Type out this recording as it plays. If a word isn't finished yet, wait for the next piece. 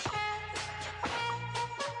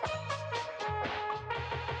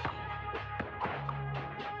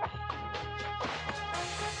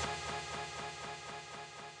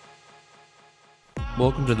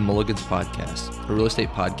Welcome to the Mulligans Podcast, a real estate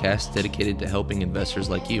podcast dedicated to helping investors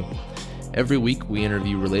like you. Every week, we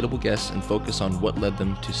interview relatable guests and focus on what led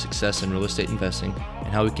them to success in real estate investing and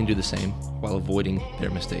how we can do the same while avoiding their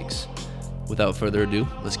mistakes. Without further ado,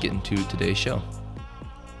 let's get into today's show.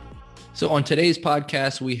 So on today's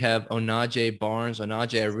podcast, we have Onaje Barnes.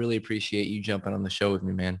 Onaje, I really appreciate you jumping on the show with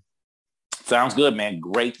me, man. Sounds good, man.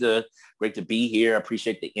 Great to be here. I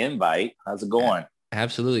appreciate the invite. How's it going?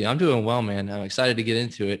 Absolutely. I'm doing well, man. I'm excited to get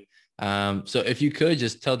into it. So if you could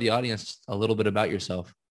just tell the audience a little bit about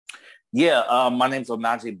yourself. Yeah, my name's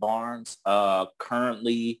Onaje Barnes.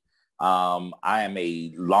 Currently, I am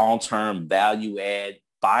a long-term value-add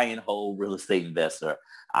buy and hold real estate investor.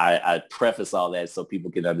 I preface all that so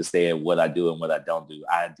people can understand what I do and what I don't do.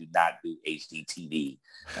 I do not do HGTV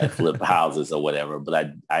and flip houses or whatever,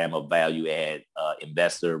 but I am a value-add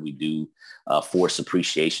investor. We do force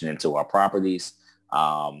appreciation into our properties.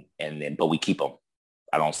 But we keep them.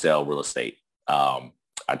 I don't sell real estate. I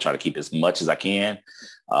try to keep as much as I can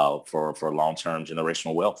for long-term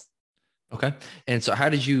generational wealth. Okay. And so how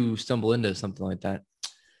did you stumble into something like that?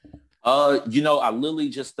 I literally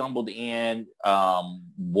just stumbled in,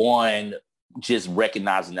 one, just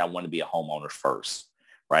recognizing that I want to be a homeowner first,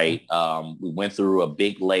 right? We went through a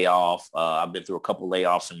big layoff. I've been through a couple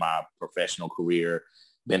layoffs in my professional career,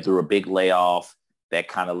 been through a big layoff. That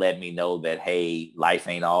kind of let me know that, hey, life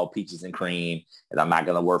ain't all peaches and cream, and I'm not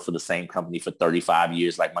going to work for the same company for 35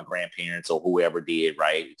 years like my grandparents or whoever did,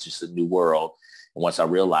 right? It's just a new world. And once I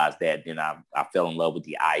realized that, then I fell in love with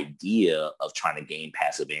the idea of trying to gain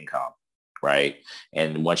passive income, right?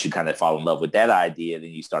 And once you kind of fall in love with that idea,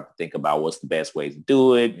 then you start to think about what's the best way to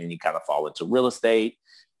do it, and you kind of fall into real estate.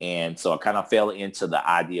 And so I kind of fell into the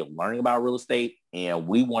idea of learning about real estate. And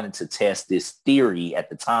we wanted to test this theory at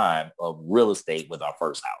the time of real estate with our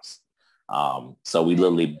first house. So we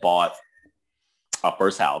literally bought our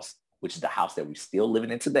first house, which is the house that we're still living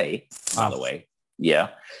in today, by the way. Yeah.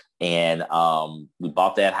 And we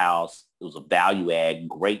bought that house. It was a value add,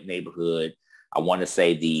 great neighborhood. I want to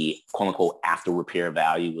say the quote unquote after repair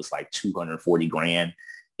value was like 240 grand.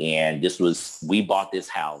 And we bought this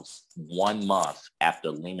house 1 month after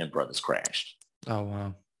Lehman Brothers crashed. Oh,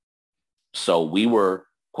 wow. So we were,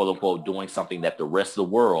 quote unquote, doing something that the rest of the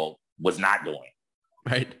world was not doing.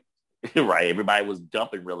 Right. Right. Everybody was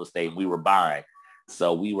dumping real estate and we were buying.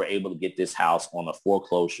 So we were able to get this house on a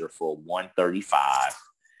foreclosure for 135.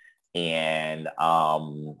 And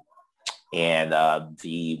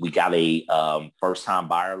we got a first time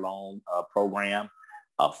buyer loan program.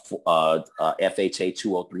 FHA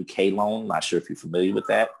 203K loan. Not sure if you're familiar with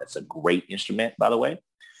that. That's a great instrument, by the way.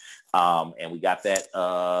 And we got that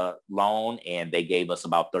loan, and they gave us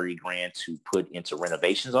about 30 grand to put into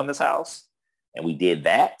renovations on this house. And we did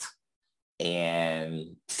that.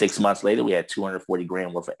 And 6 months later, we had 240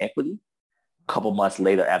 grand worth of equity. A couple months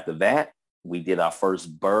later after that, we did our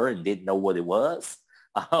first BRRRR and didn't know what it was.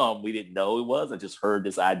 We didn't know it was. I just heard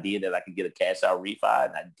this idea that I could get a cash out refi,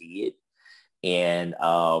 and I did. And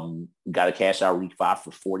got a cash out refi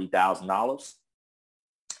for $40,000.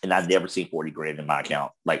 And I'd never seen 40 grand in my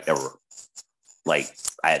account, like ever. Like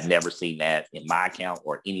I had never seen that in my account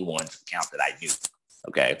or anyone's account that I knew.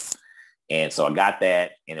 Okay. And so I got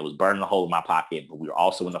that, and it was burning a hole in my pocket, but we were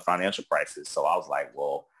also in the financial crisis. So I was like,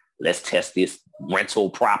 well, let's test this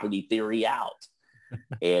rental property theory out.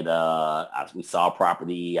 And we saw a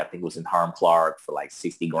property, I think it was in Harlem Clark, for like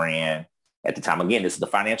 60 grand. At the time, again, this is the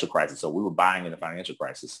financial crisis. So we were buying in the financial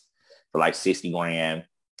crisis for like 60 grand.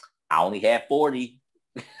 I only had 40.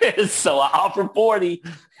 So I offered 40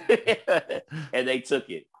 and they took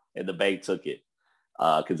it, and the bank took it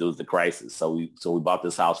because it was the crisis. So we bought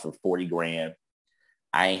this house for 40 grand.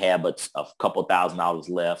 I ain't had but a couple $1,000s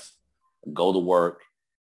left. Go to work,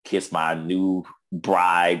 kiss my new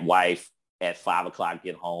wife at 5 o'clock,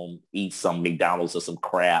 get home, eat some McDonald's or some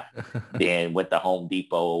crap, then went to Home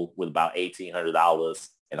Depot with about $1,800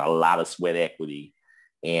 and a lot of sweat equity.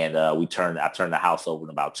 And I turned the house over in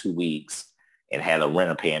about 2 weeks and had a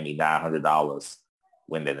renter paying me $900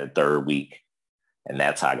 within the third week. And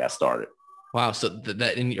that's how I got started. Wow. So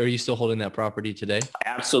are you still holding that property today?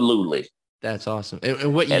 Absolutely. That's awesome.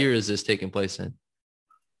 And what year is this taking place in?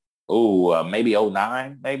 Oh, maybe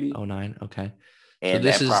 09, maybe. 09. Okay. And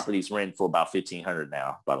so that property's renting for about $1,500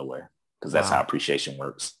 now, by the way, because that's how appreciation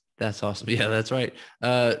works. That's awesome. Yeah, that's right.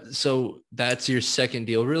 So that's your second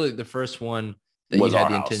deal. Really, the first one that you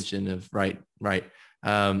had the intention of, right.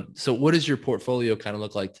 So what does your portfolio kind of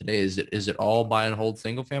look like today? Is it all buy and hold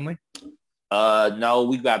single family? No,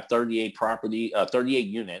 we've got 38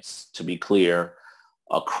 units to be clear,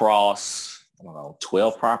 across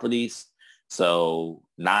 12 properties. So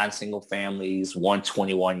 9 single families, 1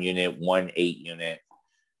 unit, 1 8 unit,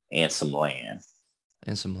 and some land.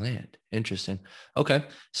 And some land. Interesting. Okay.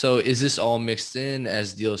 So is this all mixed in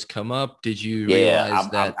as deals come up? Did you realize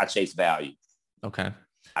that? I chase value. Okay.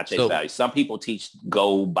 I chase value. Some people teach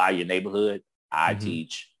go buy your neighborhood. I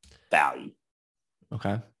teach value.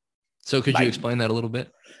 Okay. So could you explain that a little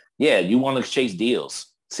bit? Yeah, you want to chase deals.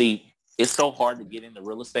 See, it's so hard to get into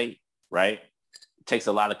real estate, right? It takes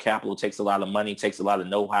a lot of capital, takes a lot of money, takes a lot of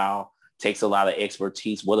know-how, takes a lot of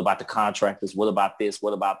expertise. What about the contractors? What about this?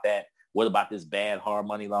 What about that? What about this bad hard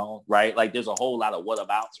money loan, right? Like there's a whole lot of what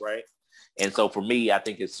abouts, right? And so for me, I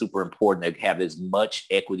think it's super important to have as much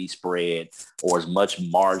equity spread or as much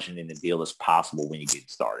margin in the deal as possible when you get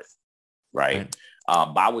started, right?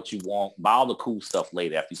 Buy what you want, buy all the cool stuff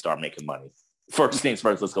later after you start making money. First things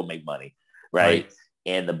first, let's go make money, right?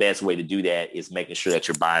 And the best way to do that is making sure that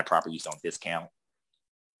you're buying properties on discount,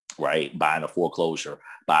 right? Buying a foreclosure,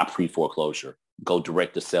 buy a pre-foreclosure, go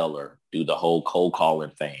direct to seller, do the whole cold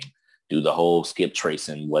calling thing, do the whole skip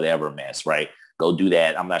tracing, whatever mess, right? Go do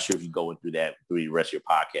that. I'm not sure if you're going through that through the rest of your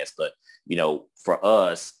podcast, but, you know, for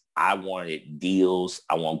us, I wanted deals.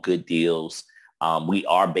 I want good deals. We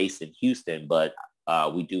are based in Houston, but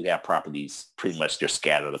we do have properties pretty much they're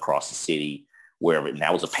scattered across the city, wherever. And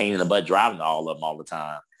that was a pain in the butt driving to all of them all the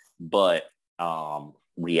time. But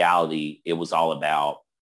reality, it was all about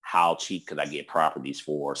how cheap could I get properties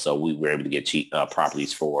for? So we were able to get cheap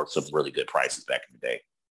properties for some really good prices back in the day.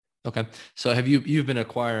 Okay. So you've been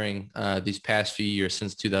acquiring these past few years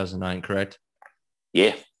since 2009, correct?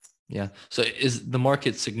 Yeah. Yeah. So is the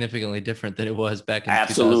market significantly different than it was back in 2009?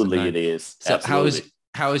 Absolutely, it is. So absolutely.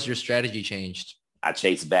 how has your strategy changed? I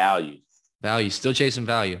chase value. Value, still chasing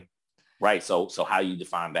value. Right. So how you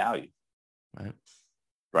define value? Right.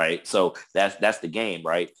 Right. So that's the game,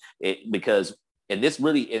 right? Because that's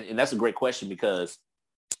a great question because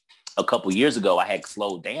a couple of years ago I had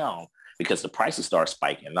slowed down because the prices started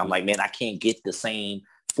spiking. And I'm like, man, I can't get the same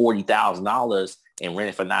 $40,000 and rent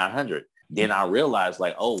it for $900. Then I realized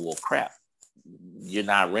like, oh, well, crap. You're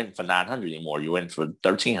not renting for $900 anymore. You're renting for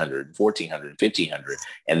 $1,300, $1,400, $1,500.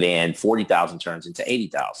 And then $40,000 turns into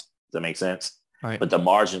 $80,000. Does that make sense? Right. But the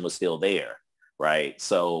margin was still there. Right.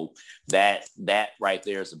 So that right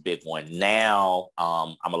there is a big one. Now,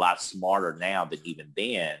 I'm a lot smarter now than even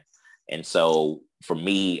then. And so for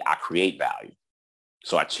me, I create value.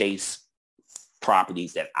 So I chase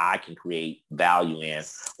properties that I can create value in,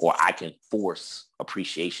 or I can force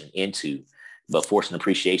appreciation into. But forcing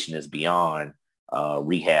appreciation is beyond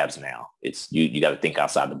rehabs now. It's you got to think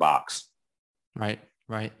outside the box. Right.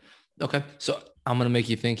 Okay. So I'm going to make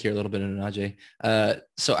you think here a little bit, Najee.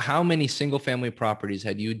 So how many single family properties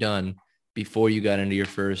had you done before you got into your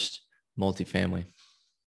first multifamily?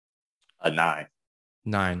 9.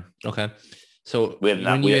 9. Okay. So we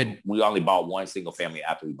only bought one single family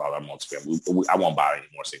after we bought our multifamily. I won't buy any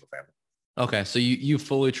more single family. Okay. So you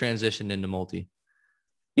fully transitioned into multi.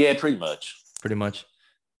 Yeah, pretty much.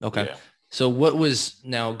 Okay. Yeah. So what was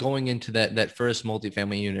now going into that first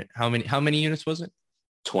multifamily unit? How many units was it?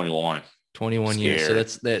 21. 21 years. So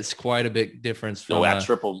that's quite a big difference. From, I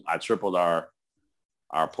tripled our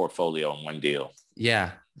portfolio in one deal.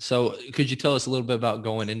 Yeah. So could you tell us a little bit about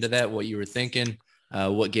going into that, what you were thinking,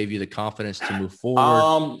 what gave you the confidence to move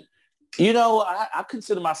forward? I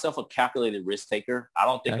consider myself a calculated risk taker. I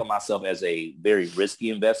don't think of myself as a very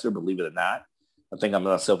risky investor, believe it or not. I think of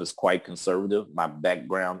myself as quite conservative. My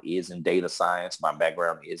background is in data science. My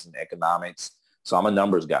background is in economics. So I'm a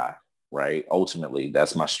numbers guy, right? Ultimately,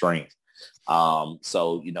 that's my strength.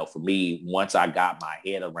 So, for me, once I got my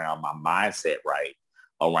head around my mindset right,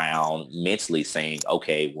 around mentally saying,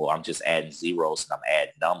 okay, well, I'm just adding zeros and I'm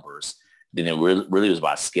adding numbers, then it really was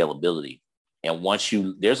about scalability. And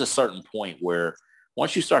there's a certain point where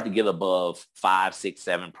once you start to get above 5, 6,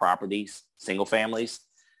 7 properties, single families,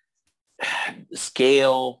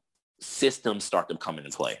 scale systems start to come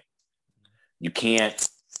into play. You can't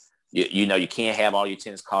you can't have all your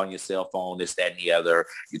tenants calling your cell phone, this, that, and the other.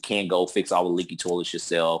 You can't go fix all the leaky toilets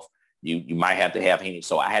yourself. You might have to have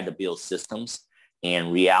So I had to build systems. And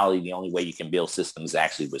in reality, the only way you can build systems is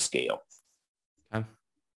actually with scale.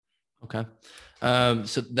 Okay.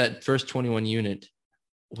 So that first 21 unit,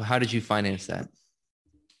 how did you finance that?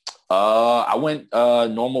 I went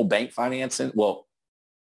normal bank financing. Well,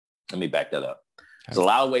 let me back that up. There's a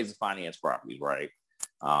lot of ways to finance properties, right?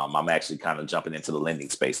 I'm actually kind of jumping into the lending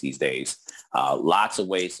space these days. Lots of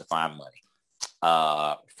ways to find money.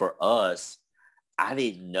 For us, I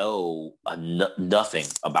didn't know nothing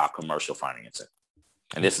about commercial financing.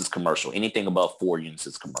 And this is commercial. Anything above 4 units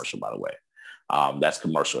is commercial, by the way. That's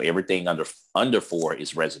commercial. Everything under 4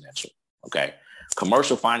 is residential. Okay.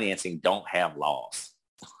 Commercial financing don't have laws.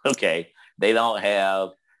 Okay. They don't have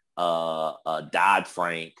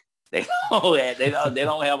Dodd-Frank. They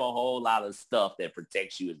don't have a whole lot of stuff that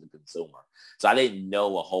protects you as a consumer. So I didn't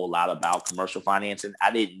know a whole lot about commercial financing.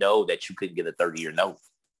 I didn't know that you couldn't get a 30-year note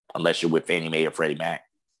unless you're with Fannie Mae or Freddie Mac,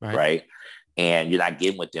 right? And you're not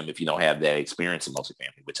getting with them if you don't have that experience in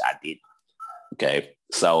multifamily, which I did. Okay.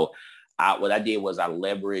 So what I did was I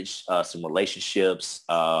leveraged some relationships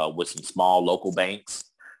with some small local banks.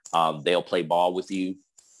 They'll play ball with you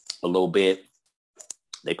a little bit.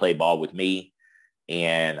 They play ball with me,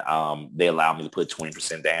 and they allowed me to put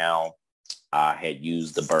 20% down. I had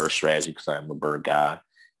used the BRRRR strategy because I'm a BRRRR guy.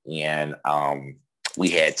 And we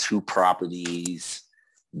had 2 properties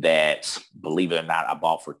that, believe it or not, I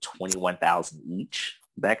bought for $21,000 each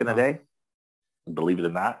back in the day. Believe it or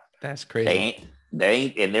not. That's crazy.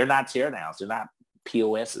 And they're not tear downs. They're not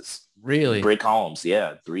POSs. Really? Brick homes.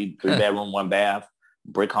 Yeah. 3 bedroom, 1 bath,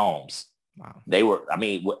 brick homes. Wow. They were,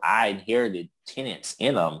 I inherited tenants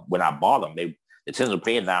in them when I bought them. The tenants were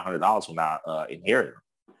paying $900 when I inherited them.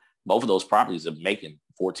 Both of those properties are making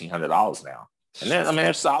 $1,400 now. And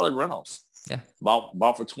they're solid rentals. Yeah.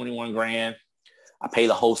 Bought for 21 grand. I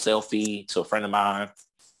paid a wholesale fee to a friend of mine.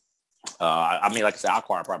 Like I said, I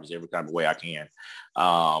acquire properties every kind of way I can.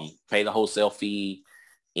 Pay the wholesale fee,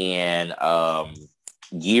 and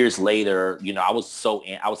years later, I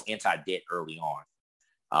was anti-debt early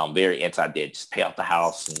on. Very anti-debt. Just pay off the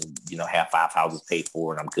house and have 5 houses paid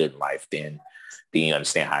for, and I'm good in life. Then you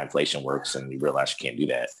understand how inflation works, and you realize you can't do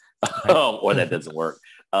that, or that doesn't work.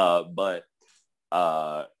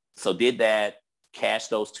 So did that. Cashed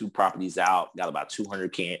those 2 properties out. Got about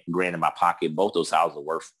 200 grand in my pocket. Both those houses are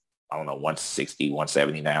worth, I don't know, 160,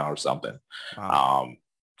 170 now or something. Wow.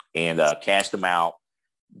 And cashed them out.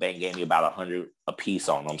 Bank gave me about 100 a piece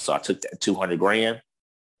on them. So I took that 200 grand.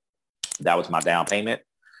 That was my down payment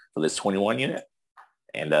for this 21 unit.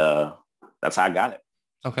 And that's how I got it.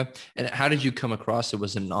 Okay. And how did you come across it?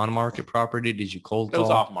 Was it an on-market property? Did you cold call? It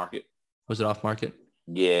was off market. Was it off market?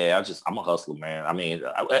 Yeah, I'm a hustler, man.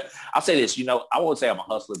 I'll say this, I won't say I'm a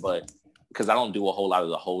hustler, but because I don't do a whole lot of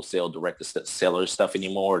the wholesale direct to seller stuff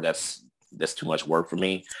anymore. That's too much work for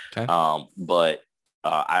me. Okay. But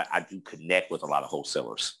I do connect with a lot of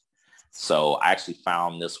wholesalers. So I actually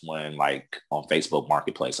found this one like on Facebook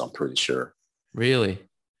Marketplace, I'm pretty sure. Really?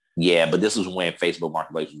 Yeah, but this was when Facebook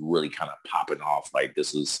Marketplace was really kind of popping off. Like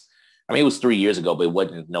this was, it was 3 years ago, but it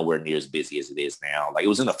wasn't nowhere near as busy as it is now. Like it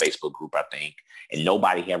was in a Facebook group, I think, and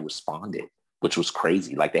nobody had responded, which was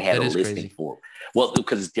crazy. Like they had a listing for it. Well,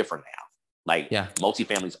 because it's different now. Like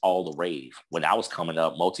multifamily's all the rave. When I was coming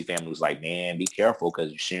up, multifamily was like, man, be careful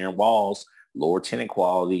because you're sharing walls, lower tenant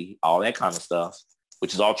quality, all that kind of stuff,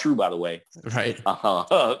 which is all true, by the way. Right.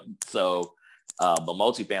 So, but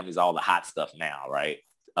multifamily is all the hot stuff now, right?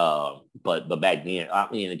 But back then,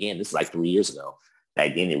 again, this is like 3 years ago.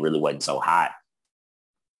 Back then, it really wasn't so hot.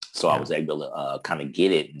 So I was able to kind of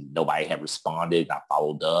get it, and nobody had responded. I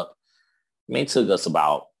followed up. It might have took us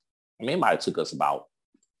about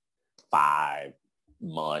 5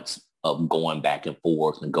 months of going back and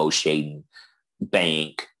forth, negotiating,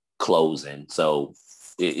 bank, closing. So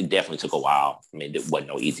it definitely took a while. It wasn't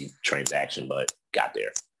no easy transaction, but got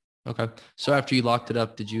there. Okay. So after you locked it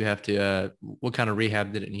up, did you have to, what kind of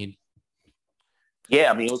rehab did it need?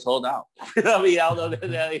 Yeah, it was sold out. I don't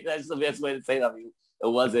know. That's the best way to say it. It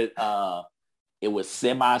wasn't, it was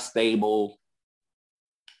semi-stable.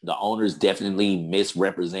 The owners definitely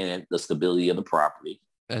misrepresented the stability of the property.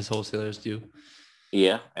 As wholesalers do.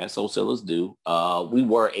 Yeah, as wholesalers do. We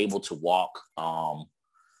were able to walk.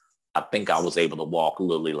 I think I was able to walk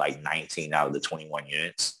literally like 19 out of the 21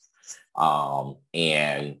 units.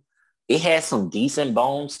 And it had some decent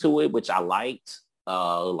bones to it, which I liked.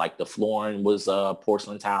 Like the flooring was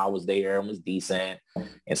porcelain tile was there and was decent.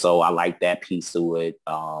 And so I liked that piece to it.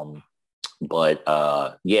 But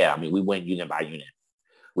we went unit by unit,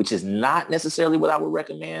 which is not necessarily what I would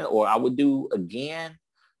recommend or I would do again.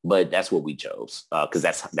 But that's what we chose because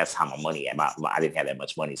that's how my money. I didn't have that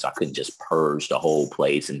much money, so I couldn't just purge the whole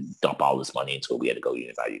place and dump all this money into it. We had to go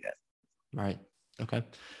unit by unit. Right. Okay.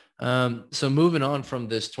 So moving on from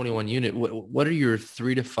this 21 unit, what are your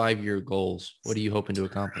 3 to 5 year goals? What are you hoping to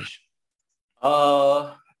accomplish?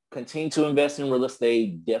 Continue to invest in real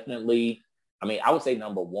estate. Definitely. I would say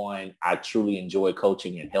number one, I truly enjoy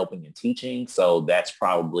coaching and helping and teaching. So that's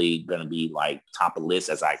probably going to be like top of the list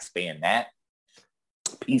as I expand that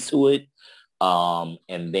piece to it.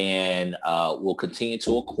 And then we'll continue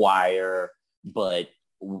to acquire, but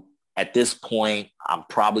at this point, I'm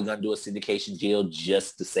probably going to do a syndication deal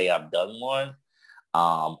just to say I've done one.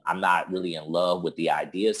 I'm not really in love with the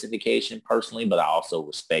idea of syndication personally, but I also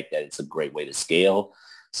respect that it's a great way to scale.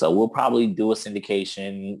 So we'll probably do a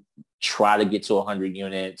syndication, try to get to 100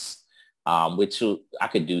 units, which I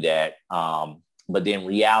could do that. But then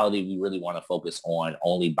reality, we really want to focus on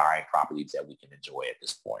only buying properties that we can enjoy at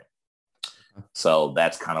this point. So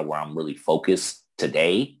that's kind of where I'm really focused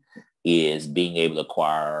today, is being able to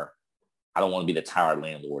acquire. I don't want to be the tired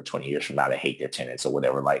landlord 20 years from now that hate their tenants or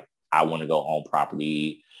whatever. Like, I want to go own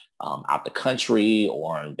property out the country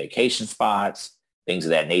or on vacation spots, things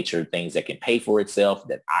of that nature, things that can pay for itself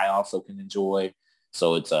that I also can enjoy.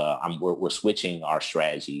 So it's we're switching our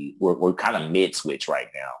strategy. We're kind of mid switch right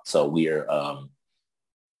now. So we're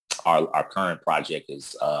our current project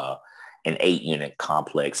is an 8-unit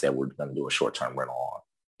complex that we're going to do a short-term rental on.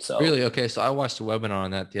 So really, okay. So I watched a webinar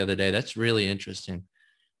on that the other day. That's really interesting.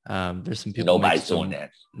 There's some people. Nobody's doing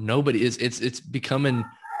that. Nobody is. It's becoming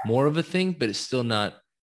more of a thing, but it's still not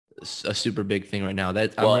a super big thing right now.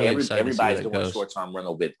 That I'm really excited to see where that doing goes. Short-term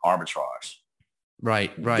rental with arbitrage.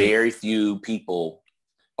 Right. Very few people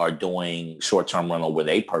are doing short-term rental where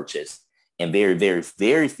they purchase, and very, very,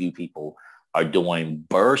 very few people are doing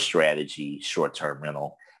BRRRR strategy short-term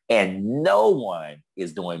rental, and no one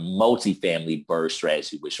is doing multifamily BRRRR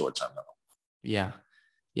strategy with short-term rental. Yeah.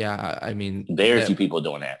 Yeah. I mean, very few people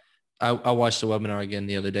doing that. I watched the webinar again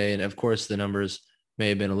the other day, and of course the numbers may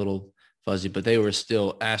have been a little fuzzy, but they were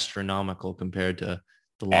still astronomical compared to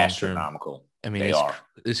the long astronomical term. I mean,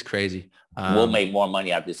 it's crazy. We'll make more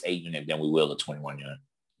money out of this 8-unit than we will the 21-unit.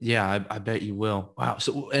 Yeah, I bet you will. Wow.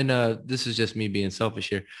 So, and this is just me being selfish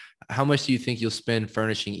here. How much do you think you'll spend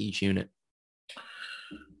furnishing each unit?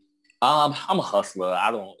 I'm a hustler. I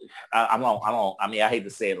mean, I hate to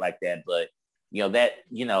say it like that, but these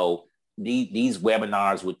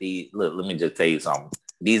webinars with let me just tell you something.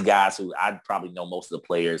 These guys who I probably know most of the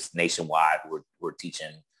players nationwide who are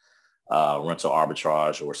teaching rental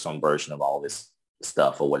arbitrage or some version of all this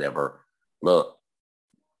stuff or whatever. Look,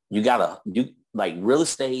 like real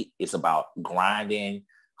estate is about grinding,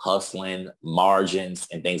 hustling, margins,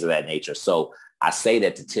 and things of that nature. So I say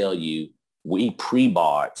that to tell you, we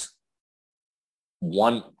pre-bought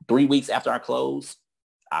 3 weeks after our close.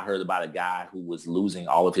 I heard about a guy who was losing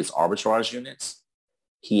all of his arbitrage units.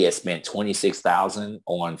 He had spent $26,000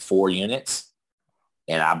 on 4 units,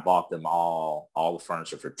 and I bought them all the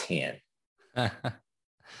furniture for 10.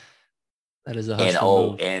 That is a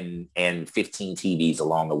hustle move. And 15 TVs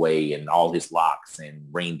along the way, and all his locks and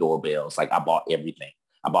Ring doorbells. Like, I bought everything.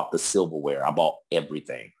 I bought the silverware. I bought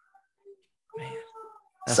everything. Man,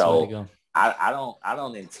 so I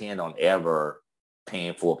don't intend on ever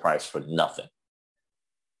paying full price for nothing.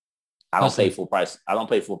 I don't pay full price. I don't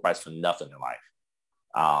pay full price for nothing in life.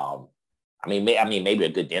 I mean, maybe a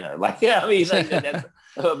good dinner. Like, yeah, I mean, like, that's,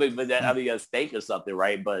 I mean, a steak or something,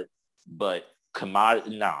 right? But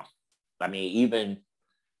commodity, no. I mean, even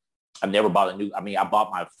I've never bought I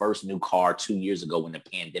bought my first new car 2 years ago when the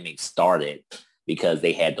pandemic started, because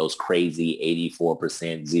they had those crazy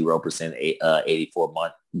 84%, 0%,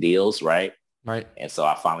 84-month deals, right? Right. And so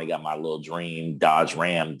I finally got my little dream Dodge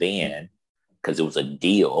Ram van because it was a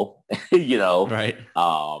deal, Right.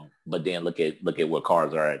 But then look at where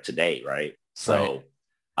cars are at today, right? So,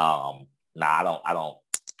 right. I don't.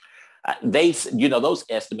 Those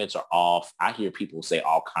estimates are off. I hear people say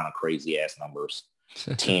all kind of crazy ass numbers,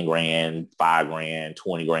 10 grand, 5 grand,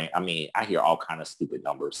 20 grand. I mean, I hear all kind of stupid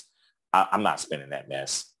numbers. I'm not spending that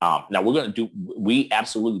mess. Now we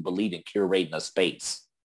absolutely believe in curating a space.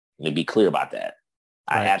 Let me be clear about that.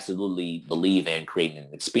 Right. I absolutely believe in creating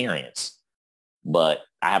an experience, but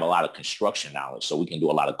I have a lot of construction knowledge, so we can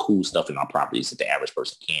do a lot of cool stuff in our properties that the average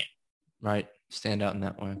person can't. Right. Stand out in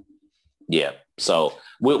that way. Yeah. So,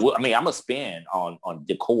 I'm going to spend on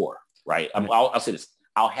decor, right? I'll say this.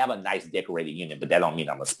 I'll have a nice decorated unit, but that don't mean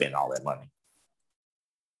I'm going to spend all that money.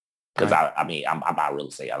 Because, right. I buy real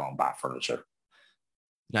estate. I don't buy furniture.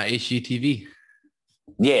 Not HGTV.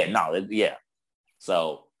 Yeah. No. Yeah.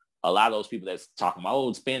 So, a lot of those people that's talking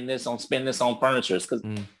about, spend this on furniture, is because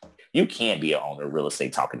you can't be an owner of real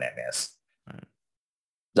estate talking that mess. Right.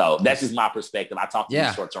 So, that's just my perspective. I talk to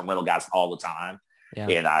these short-term rental guys all the time. Yeah.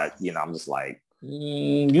 And I'm just like,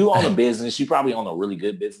 you own a business. You probably own a really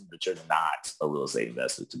good business, but you're not a real estate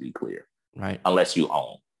investor, to be clear. Right. Unless you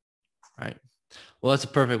own. Right. Well, that's a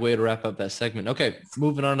perfect way to wrap up that segment. Okay.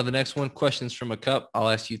 Moving on to the next one. Questions from a cup. I'll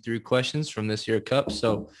ask you 3 questions from this here cup.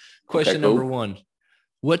 So question number 1,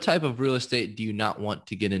 what type of real estate do you not want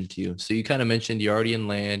to get into? So you kind of mentioned you're already in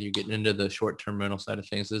land. You're getting into the short-term rental side of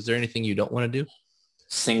things. Is there anything you don't want to do?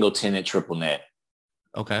 Single tenant, triple net.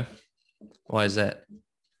 Okay. Why is that?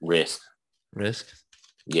 Risk.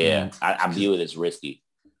 Yeah, And I view it as risky.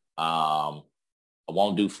 I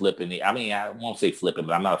won't do flipping. I mean, I won't say flipping,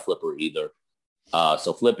 but I'm not a flipper either.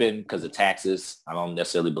 So flipping because of taxes, I don't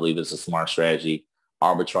necessarily believe it's a smart strategy.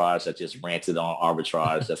 Arbitrage, I just ranted on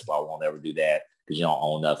arbitrage. That's why I won't ever do that because you don't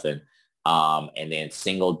own nothing. And then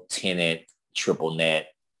single tenant, triple net,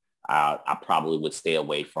 I probably would stay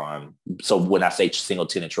away from. So when I say single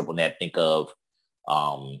tenant, triple net, think of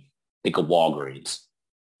Walgreens.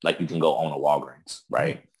 Like you can go own a Walgreens,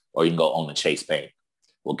 right? Or you can go own a Chase Bank.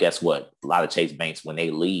 Well, guess what? A lot of Chase banks, when they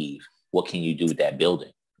leave, what can you do with that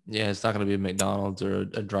building? yeah, it's not going to be a McDonald's or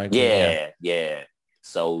a dry cleaner. Yeah.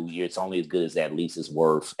 So it's only as good as that lease is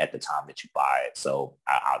worth at the time that you buy it. So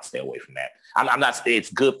I'll stay away from that. I'm not saying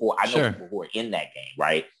it's good for, I know people who are in that game,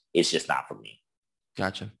 right? It's just not for me.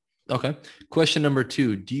 Gotcha. Okay. Question number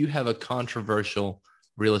 2. Do you have a controversial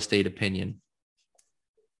real estate opinion?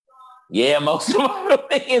 Yeah, most of my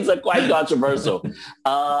opinions are quite controversial.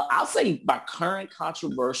 I'll say my current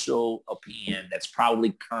controversial opinion that's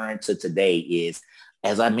probably current to today is,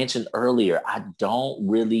 as I mentioned earlier, I don't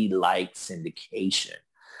really like syndication.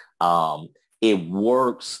 It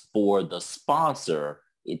works for the sponsor.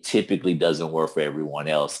 It typically doesn't work for everyone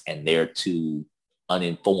else, and they're too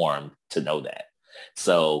uninformed to know that.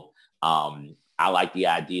 So I like the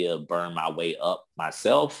idea of burn my way up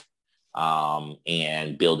myself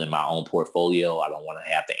and building my own portfolio. I don't want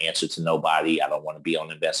to have to answer to nobody. I don't want to be on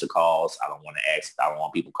investor calls. I don't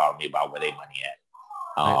want people calling me about where they money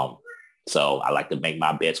at. Right. So I like to make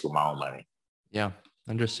my bets with my own money. Yeah,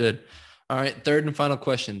 understood. All right, third and final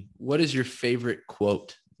question. What is your favorite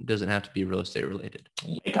quote? It doesn't have to be real estate related.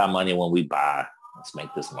 Make our money when we buy. Let's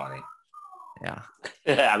make this money. Yeah.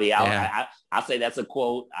 I mean, I say that's a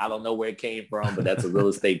quote. I don't know where it came from, but that's a real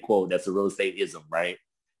estate quote. That's a real estate ism, right?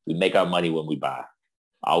 We make our money when we buy.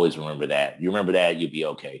 Always remember that. You remember that, you'll be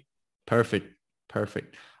okay. Perfect.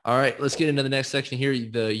 All right, let's get into the next section here,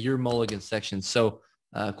 the Your Mulligan section. So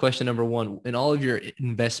question number 1, in all of your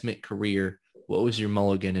investment career, what was your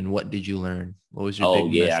mulligan and what did you learn? What was your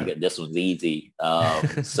big investment? This one's easy.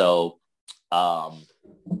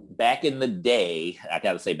 Back in the day, I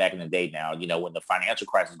got to say back in the day now, when the financial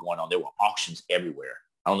crisis was going on, there were auctions everywhere.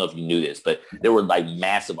 I don't know if you knew this, but there were like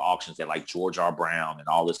massive auctions at like George R. Brown and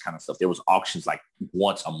all this kind of stuff. There was auctions like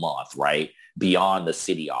once a month, right? Beyond the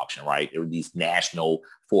city auction, right? There were these national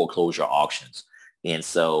foreclosure auctions. And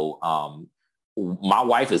so my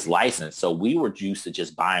wife is licensed, so we were used to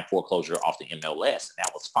just buying foreclosure off the MLS, and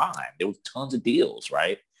that was fine. There was tons of deals,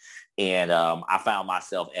 right? And I found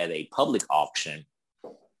myself at a public auction,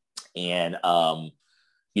 and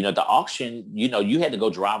the auction, you had to go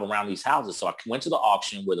drive around these houses. So I went to the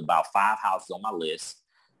auction with about 5 houses on my list,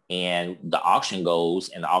 and the auction goes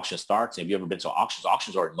and the auction starts. And if you ever been to auctions,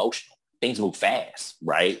 auctions are emotional. Things move fast,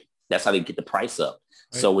 right? That's how they get the price up.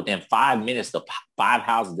 Right. So within 5 minutes, the 5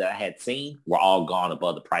 houses that I had seen were all gone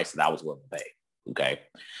above the price that I was willing to pay. Okay.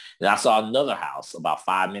 And I saw another house about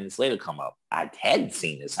 5 minutes later come up. I hadn't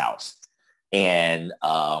seen this house. And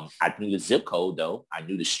I knew the zip code though. I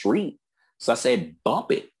knew the street. So I said,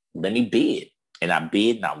 bump it. Let me bid. And I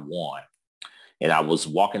bid and I won. And I was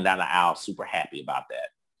walking down the aisle super happy about that.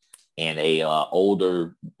 And a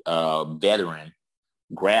older veteran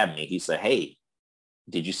grabbed me. He said, hey,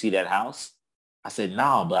 did you see that house? I said,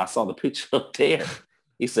 no, but I saw the picture up there.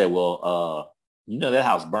 He said, well, that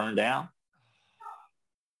house burned down?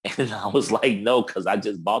 And I was like, no, because I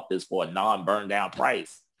just bought this for a non-burned down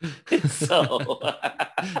price. So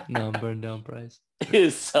non-burned down price.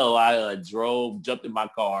 So I jumped in my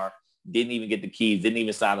car, didn't even get the keys, didn't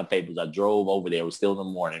even sign the papers. I drove over there. It was still in the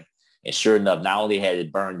morning. And sure enough, not only had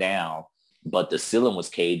it burned down, but the ceiling was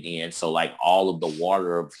caved in. So like all of the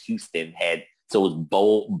water of Houston so it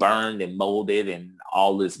was burned and molded and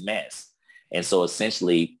all this mess. And so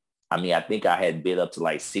essentially, I think I had bid up to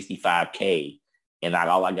like $65K, and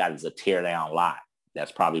all I got is a tear down lot.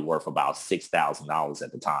 That's probably worth about $6,000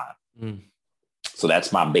 at the time. Mm. So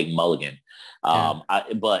that's my big mulligan.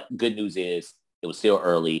 But good news is it was still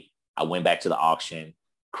early. I went back to the auction,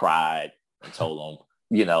 cried, and told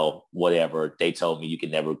them, whatever. They told me you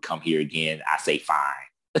can never come here again. I say fine.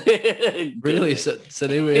 Really? So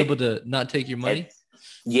they were able to not take your money?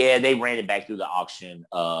 Yeah, they ran it back through the auction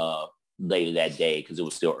later that day because it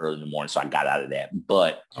was still early in the morning. So I got out of that.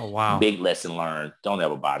 But big lesson learned. Don't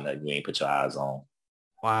ever buy nothing you ain't put your eyes on.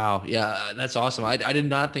 Wow. Yeah, that's awesome. I did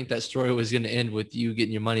not think that story was going to end with you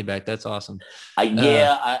getting your money back. That's awesome.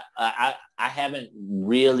 I haven't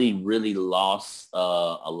really lost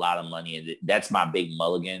a lot of money. And that's my big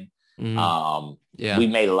mulligan. Yeah. We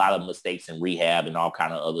made a lot of mistakes in rehab and all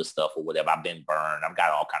kind of other stuff or whatever. I've been burned. I've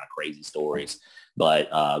got all kind of crazy stories, but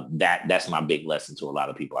that's my big lesson to a lot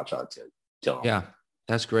of people. I try to tell them. Yeah,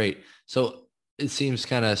 that's great. So it seems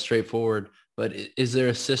kind of straightforward, but is there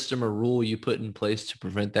a system or rule you put in place to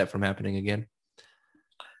prevent that from happening again?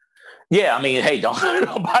 Yeah, I mean, hey, don't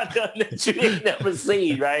buy nothing that you ain't never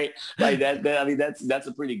seen, right? Like that. I mean, that's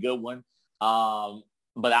a pretty good one.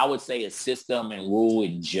 But I would say a system and rule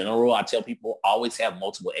in general. I tell people always have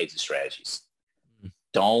multiple exit strategies.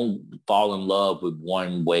 Don't fall in love with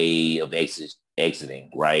one way of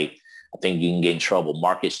exiting, right? I think you can get in trouble.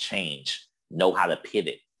 Markets change. Know how to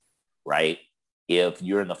pivot, right? If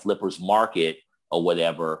you're in the flippers market or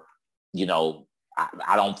whatever,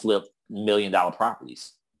 I don't flip $1 million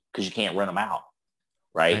properties because you can't rent them out,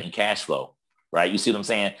 right? And cash flow, right? You see what I'm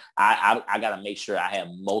saying? I got to make sure I have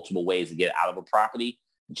multiple ways to get out of a property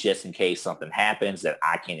just in case something happens that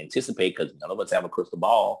I can't anticipate because none of us have a crystal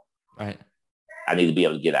ball. Right. I need to be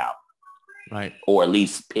able to get out. Right. Or at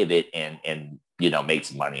least pivot and make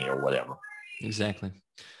some money or whatever. Exactly.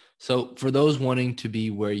 So for those wanting to be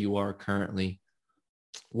where you are currently,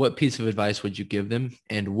 what piece of advice would you give them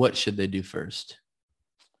and what should they do first?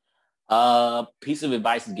 Piece of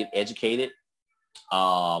advice is get educated,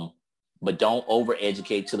 but don't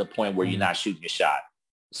over-educate to the point where you're not shooting your shot.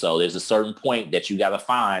 So there's a certain point that you got to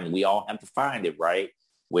find. We all have to find it, right?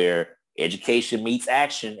 Where education meets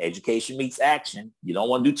action. Education meets action. You don't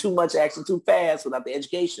want to do too much action too fast without the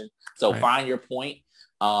education. So find your point.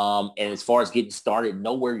 And as far as getting started,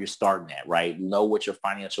 know where you're starting at, right? Know what your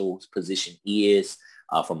financial position is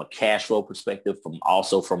from a cash flow perspective, from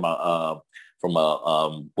a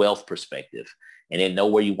wealth perspective, and then know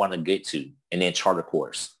where you want to get to, and then chart a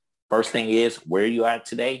course. First thing is where you are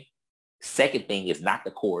today. Second thing is not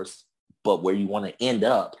the course, but where you want to end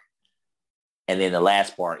up. And then the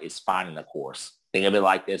last part is finding a course. Think of it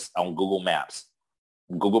like this on Google Maps.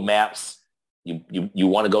 Google Maps, you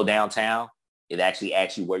want to go downtown, it actually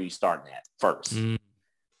asks you where you're starting at first.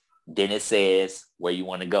 Then it says where you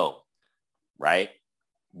want to go, right?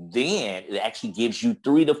 Then it actually gives you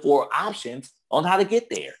 3 to 4 options on how to get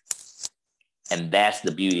there. And that's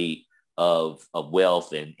the beauty of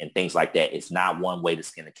wealth and things like that. It's not one way to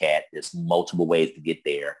skin a cat. There's multiple ways to get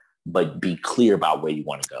there, but be clear about where you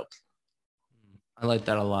want to go. I like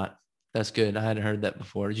that a lot. That's good. I hadn't heard that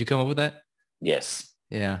before. Did you come up with that? Yes.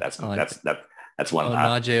 Yeah. That's one of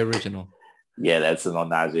Onaje original. Yeah, that's an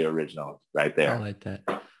Onaje original right there. I like that.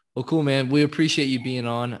 Well, cool, man. We appreciate you being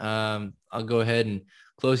on. I'll go ahead and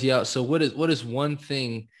close you out. So what is one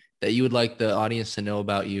thing that you would like the audience to know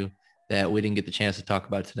about you that we didn't get the chance to talk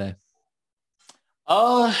about today?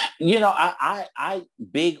 I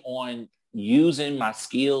big on using my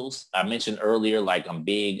skills. I mentioned earlier, like I'm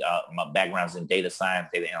big, my background's in data science,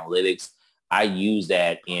 data analytics. I use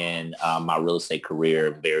that in my real estate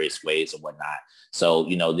career in various ways and whatnot. So,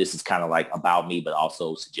 this is kind of like about me, but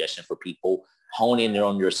also suggestion for people. Hone in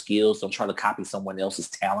on your skills. Don't try to copy someone else's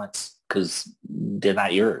talents because they're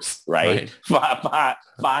not yours, right?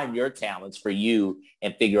 Find your talents for you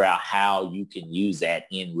and figure out how you can use that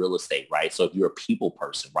in real estate, right? So if you're a people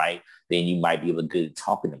person, right, then you might be able to good at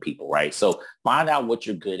talking to people, right? So find out what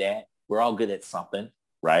you're good at. We're all good at something,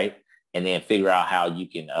 right? And then figure out how you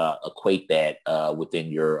can equate that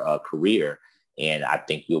within your career. And I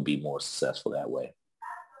think you'll be more successful that way.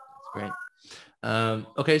 That's great.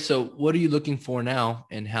 Okay, so what are you looking for now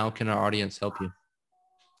and how can our audience help you?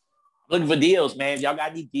 Looking for deals, man. If y'all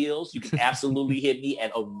got any deals, you can absolutely hit me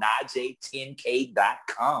at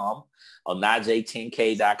onaje10k.com.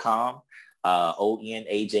 Onaje10k.com.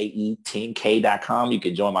 ONAJE10k.com. You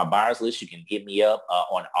can join my buyers list. You can hit me up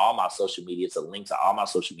on all my social media. It's a link to all my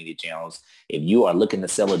social media channels. If you are looking to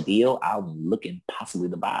sell a deal, I'm looking possibly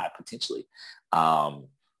to buy potentially.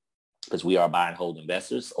 Because we are buy and hold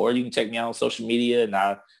investors. Or you can check me out on social media and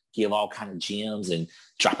I give all kind of gems and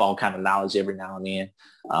drop all kind of knowledge every now and then.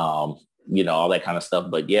 All that kind of stuff.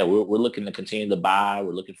 But yeah, we're looking to continue to buy.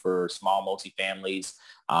 We're looking for small multifamilies,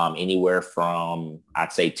 anywhere from,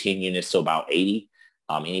 I'd say 10 units to about 80.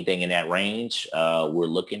 Anything in that range. We're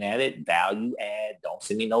looking at it. Value add. Don't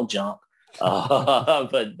send me no junk.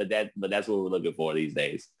 But that's what we're looking for these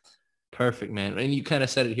days. Perfect, man. And you kind of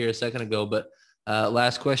said it here a second ago, but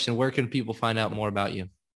last question, where can people find out more about you?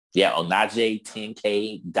 Yeah,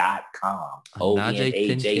 onaje10k.com.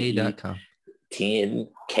 Onaje10k.com.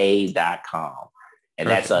 10k.com. And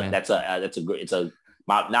Perfect, that's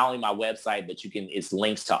not only my website, but it's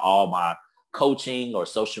links to all my coaching or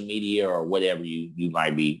social media or whatever you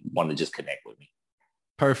might be wanting to just connect with me.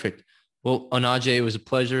 Perfect. Well, Onaje, it was a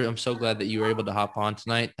pleasure. I'm so glad that you were able to hop on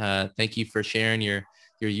tonight. Thank you for sharing your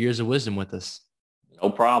your years of wisdom with us. No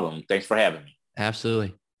problem. Thanks for having me.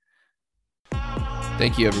 Absolutely.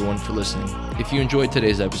 Thank you, everyone, for listening. If you enjoyed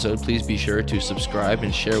today's episode, please be sure to subscribe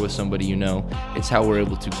and share with somebody you know. It's how we're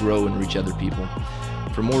able to grow and reach other people.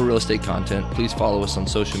 For more real estate content, please follow us on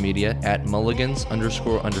social media at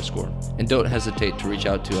mulligans__. And don't hesitate to reach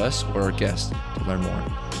out to us or our guests to learn more.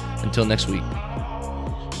 Until next week.